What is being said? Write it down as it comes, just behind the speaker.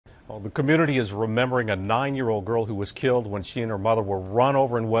Well, the community is remembering a 9-year-old girl who was killed when she and her mother were run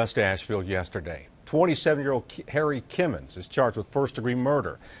over in West Asheville yesterday. 27-year-old Harry Kimmons is charged with first-degree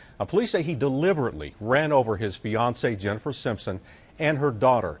murder. Police say he deliberately ran over his fiancée, Jennifer Simpson, and her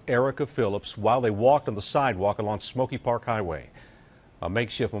daughter, Erica Phillips, while they walked on the sidewalk along Smoky Park Highway. A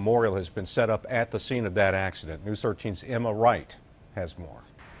makeshift memorial has been set up at the scene of that accident. News 13's Emma Wright has more.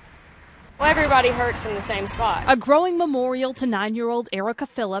 Well, everybody hurts from the same spot. A growing memorial to 9-year-old Erica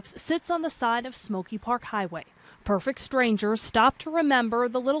Phillips sits on the side of Smoky Park Highway. Perfect strangers stop to remember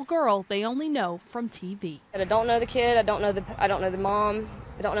the little girl they only know from TV. I don't know the kid. I don't know the mom.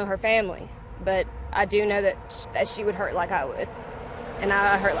 I don't know her family. But I do know that she would hurt like I would, and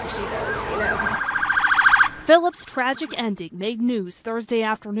I hurt like she does. You know. Phillips' tragic ending made news Thursday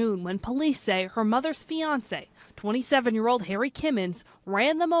afternoon when police say her mother's fiancé, 27-year-old Harry Kimmons,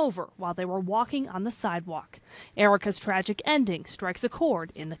 ran them over while they were walking on the sidewalk. Erica's tragic ending strikes a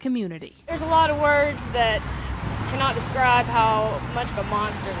chord in the community. There's a lot of words that cannot describe how much of a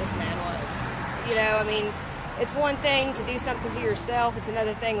monster this man was. You know, I mean, it's one thing to do something to yourself. It's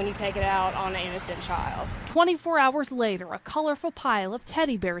another thing when you take it out on an innocent child. 24 hours later, a colorful pile of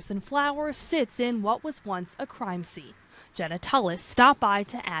teddy bears and flowers sits in what was once a crime scene. Jenna Tullis stopped by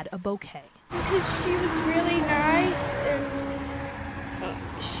to add a bouquet. Because she was really nice, and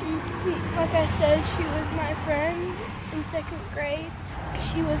like I said, she was my friend in 2nd grade.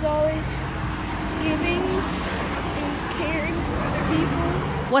 She was always giving and caring for other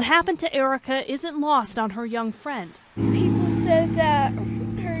people. What happened to Erica isn't lost on her young friend. People said that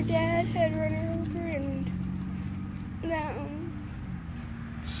her dad had run her over and that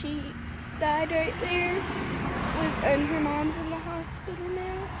she died right there, and her mom's in the hospital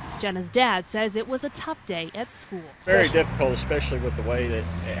now. Jenna's dad says it was a tough day at school. Very difficult, especially with the way that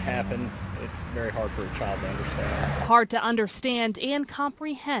it happened. It's very hard for a child to understand. Hard to understand and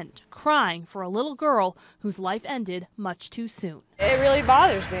comprehend, crying for a little girl whose life ended much too soon. It really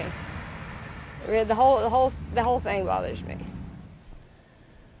bothers me. The whole thing bothers me.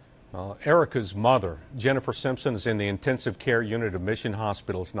 Erica's mother, Jennifer Simpson, is in the intensive care unit of Mission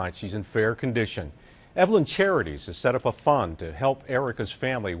Hospital tonight. She's in fair condition. Evelyn Charities has set up a fund to help Erica's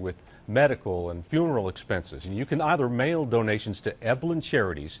family with medical and funeral expenses. And you can either mail donations to Evelyn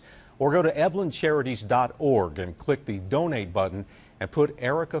Charities or go to evelyncharities.org and click the donate button and put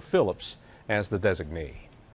Erica Phillips as the designee.